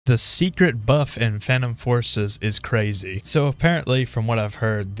The secret buff in Phantom Forces is crazy. So apparently, from what I've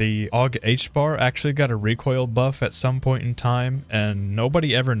heard, the AUG H-bar actually got a recoil buff at some point in time, and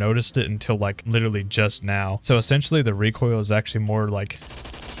nobody ever noticed it until like literally just now. So essentially the recoil is actually more like...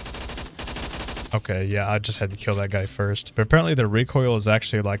 Okay, yeah, I just had to kill that guy first. But apparently the recoil is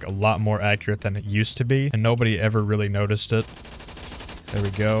actually like a lot more accurate than it used to be, and nobody ever really noticed it. There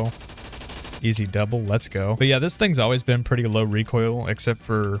we go. Easy double, let's go. But yeah, this thing's always been pretty low recoil, except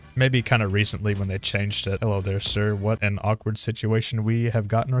for maybe kind of recently when they changed it. Hello there, sir. What an awkward situation we have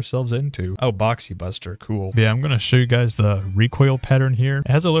gotten ourselves into. Oh, Boxy Buster, cool. But yeah, I'm gonna show you guys the recoil pattern here. It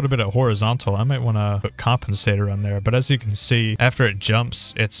has a little bit of horizontal. I might want to put compensator on there, but as you can see, after it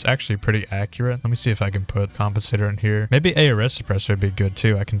jumps, it's actually pretty accurate. Let me see if I can put compensator in here. Maybe ARS suppressor would be good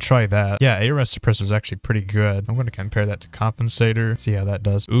too. I can try that. Yeah, ARS suppressor is actually pretty good. I'm gonna compare that to compensator, see how that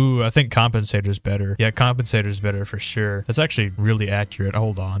does. Ooh, I think compensator's better. Yeah, compensator's better for sure. That's actually really accurate.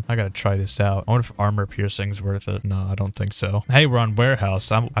 Hold on, I gotta try this out. I wonder if armor piercing's worth it. No, I don't think so. Hey, we're on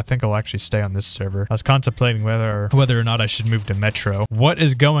warehouse. I think I'll actually stay on this server. I was contemplating whether or not I should move to Metro. What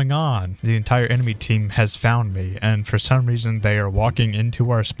is going on? The entire enemy team has found me, and for some reason they are walking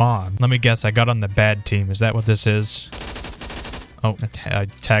into our spawn. Let me guess, I got on the bad team. Is that what this is? Oh, I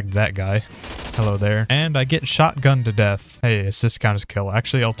tagged that guy. Hello there. And I get shotgunned to death. Hey, assist count as kill.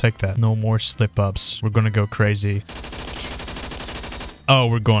 Actually, I'll take that. No more slip-ups. We're gonna go crazy. Oh,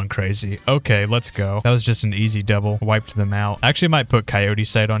 we're going crazy. Okay, let's go. That was just an easy double. Wiped them out. I actually might put Coyote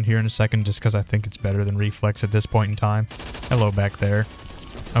Sight on here in a second just because I think it's better than Reflex at this point in time. Hello back there.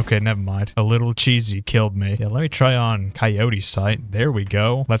 Okay, never mind. A little cheesy killed me. Yeah, let me try on Coyote Sight. There we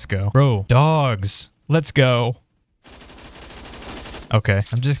go. Let's go. Bro, dogs. Let's go. Okay,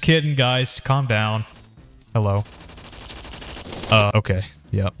 I'm just kidding, guys. Calm down. Hello. Okay.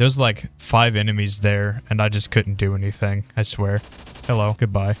 Yep. There's like 5 enemies there, and I just couldn't do anything. I swear. Hello.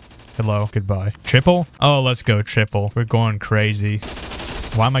 Goodbye. Hello. Goodbye. Triple? Oh, let's go triple. We're going crazy.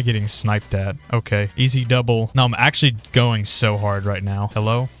 Why am I getting sniped at? Okay. Easy double. No, I'm actually going so hard right now.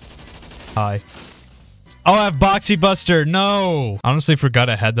 Hello? Hi. Oh, I have Boxy Buster. No. Honestly forgot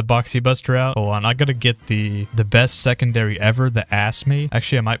I had the Boxy Buster out. Hold on. I gotta get the best secondary ever, the ASME.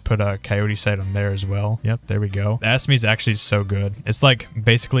 Actually, I might put a Coyote Sight on there as well. Yep, there we go. The ASME is actually so good. It's like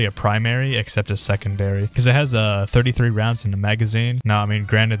basically a primary except a secondary because it has 33 rounds in the magazine. Now, I mean,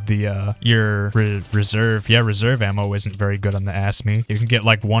 granted, the your reserve ammo isn't very good on the ASME. You can get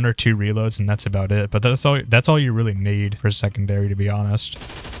like 1 or 2 reloads and that's about it. But that's all you really need for secondary, to be honest.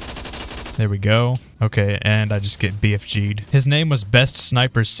 There we go. Okay, and I just get BFG'd. His name was Best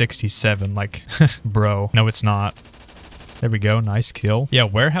Sniper 67. Like, bro. No, it's not. There we go. Nice kill. Yeah,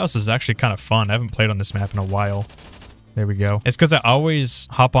 Warehouse is actually kind of fun. I haven't played on this map in a while. There we go. It's because I always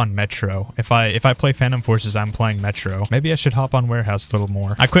hop on Metro. If I play Phantom Forces, I'm playing Metro. Maybe I should hop on Warehouse a little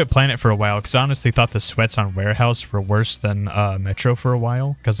more. I quit playing it for a while because I honestly thought the sweats on Warehouse were worse than Metro for a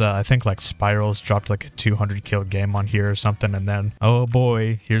while. Because I think like Spirals dropped like a 200 kill game on here or something. And then, oh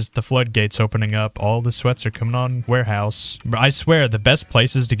boy, here's the floodgates opening up. All the sweats are coming on Warehouse. But I swear, the best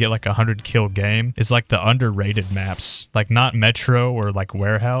places to get like a 100 kill game is like the underrated maps. Like not Metro or like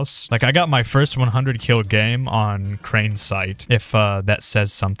Warehouse. Like I got my first 100 kill game on Crane Sight, if that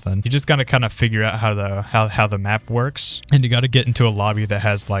says something. You just gotta kind of figure out how the map works, and you gotta get into a lobby that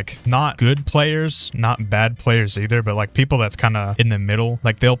has like not good players, not bad players either, but like people that's kind of in the middle.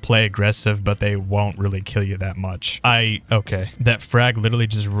 Like they'll play aggressive, but they won't really kill you that much. Okay, that frag literally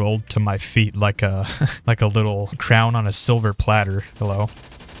just rolled to my feet like a like a little crown on a silver platter. Hello.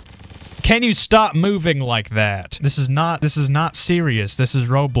 Can you stop moving like that? This is not serious. This is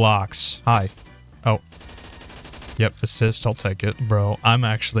Roblox. Hi. Oh. Yep, assist, I'll take it. Bro, I'm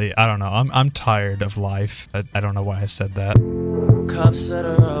actually, I don't know, I'm tired of life. I don't know why I said that. Cups of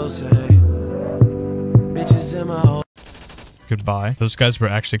the rose, bitches in my Goodbye. Those guys were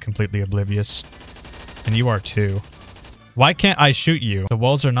actually completely oblivious. And you are too. Why can't I shoot you? The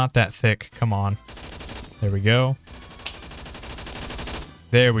walls are not that thick. Come on. There we go.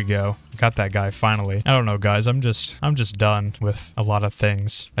 There we go. Got that guy finally. I don't know, guys. I'm just done with a lot of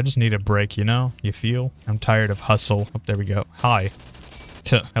things. I just need a break, you know? You feel? I'm tired of hustle. Oh, there we go. Hi.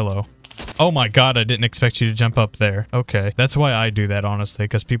 Hello. Oh my god, I didn't expect you to jump up there. Okay. That's why I do that, honestly,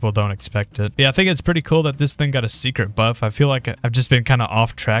 because people don't expect it. Yeah, I think it's pretty cool that this thing got a secret buff. I feel like I've just been kind of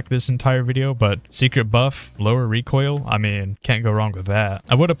off track this entire video, but secret buff, lower recoil, I mean, can't go wrong with that.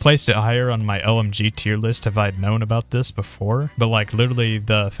 I would have placed it higher on my LMG tier list if I'd known about this before, but like literally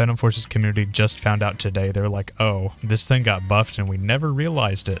the Phantom Forces community just found out today. They're like, oh, this thing got buffed and we never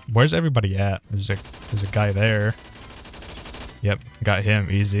realized it. Where's everybody at? There's a guy there. Yep, got him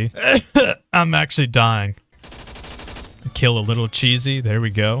easy. I'm actually dying. Kill a little cheesy. There we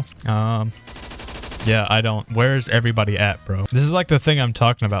go. Yeah, I don't. Where's everybody at, bro? This is like the thing I'm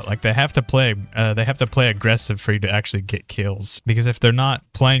talking about. Like they have to play aggressive for you to actually get kills. Because if they're not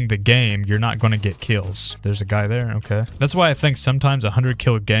playing the game, you're not going to get kills. There's a guy there. Okay. That's why I think sometimes 100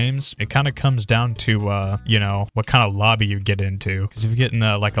 kill games, it kind of comes down to, you know, what kind of lobby you get into. Because if you get in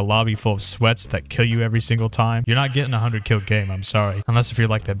like a lobby full of sweats that kill you every single time, you're not getting a 100 kill game. I'm sorry. Unless if you're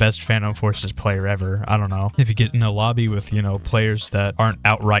like the best Phantom Forces player ever. I don't know. If you get in a lobby with, you know, players that aren't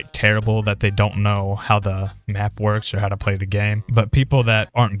outright terrible, that they don't know how the map works or how to play the game, but people that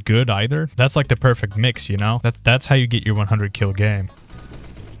aren't good either, that's like the perfect mix, you know? That's how you get your 100 kill game.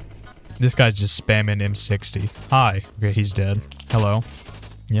 This guy's just spamming M60. Hi. Okay, he's dead. Hello.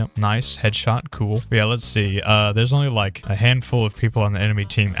 Yep, nice. Headshot, cool. But yeah, let's see. There's only like a handful of people on the enemy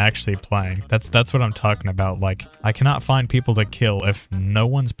team actually playing. That's what I'm talking about. Like, I cannot find people to kill if no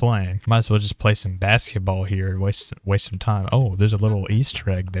one's playing. Might as well just play some basketball here, waste some time. Oh, there's a little Easter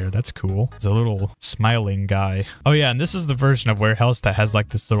egg there. That's cool. There's a little smiling guy. Oh yeah, and this is the version of Warehouse that has like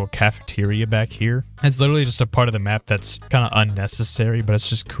this little cafeteria back here. It's literally just a part of the map that's kind of unnecessary, but it's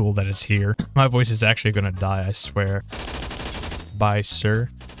just cool that it's here. My voice is actually gonna die, I swear. Bye, sir.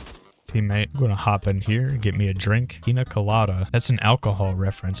 Teammate, I'm gonna hop in here, get me a drink. Pina colada. That's an alcohol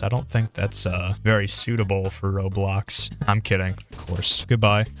reference. I don't think that's very suitable for Roblox. I'm kidding, of course.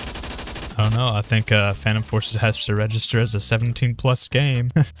 Goodbye. I don't know. I think Phantom Forces has to register as a 17+ game.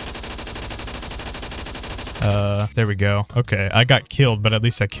 There we go. Okay, I got killed, but at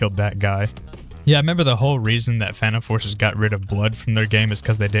least I killed that guy. Yeah, I remember the whole reason that Phantom Forces got rid of blood from their game is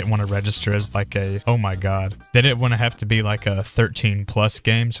because they didn't want to register as like a, oh my god. They didn't want to have to be like a 13+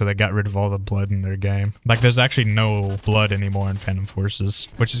 game, so they got rid of all the blood in their game. Like there's actually no blood anymore in Phantom Forces,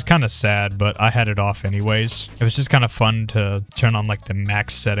 which is kind of sad, but I had it off anyways. It was just kind of fun to turn on like the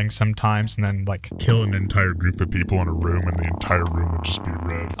max setting sometimes and then like kill an entire group of people in a room and the entire room would just be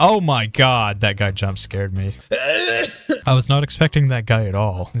red. Oh my god, that guy jump scared me. I was not expecting that guy at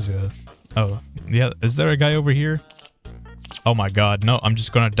all. Oh, yeah, is there a guy over here? Oh my god, no, I'm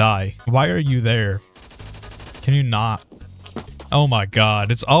just gonna die. Why are you there? Can you not? Oh my god,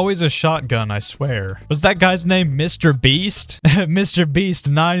 it's always a shotgun, I swear. Was that guy's name Mr. Beast? Mr. Beast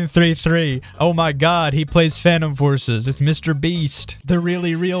 933. Oh my god, he plays Phantom Forces. It's Mr. Beast, the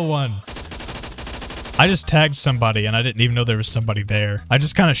really real one. I just tagged somebody and I didn't even know there was somebody there. I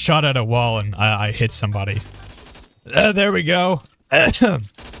just kind of shot at a wall and I hit somebody. There we go.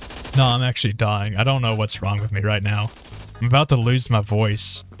 No, I'm actually dying. I don't know what's wrong with me right now. I'm about to lose my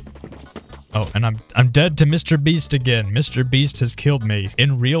voice. Oh, and I'm dead to Mr. Beast again. Mr. Beast has killed me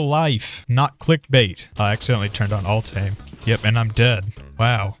in real life, not clickbait. I accidentally turned on alt aim. Yep, and I'm dead.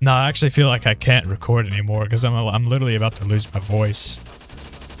 Wow. No, I actually feel like I can't record anymore because I'm literally about to lose my voice.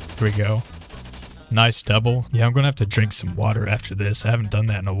 Here we go. Nice double. Yeah, I'm gonna have to drink some water after this. I haven't done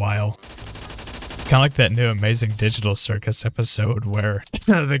that in a while. Kind of like that new Amazing Digital Circus episode where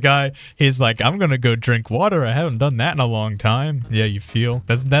the guy, he's like, I'm gonna go drink water. I haven't done that in a long time. Yeah, you feel?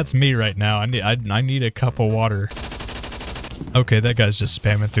 That's me right now. I need a cup of water. Okay, that guy's just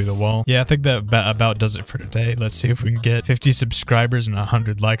spamming through the wall. Yeah, I think that about does it for today. Let's see if we can get 50 subscribers and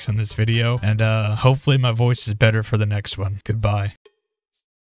 100 likes on this video. And hopefully my voice is better for the next one. Goodbye.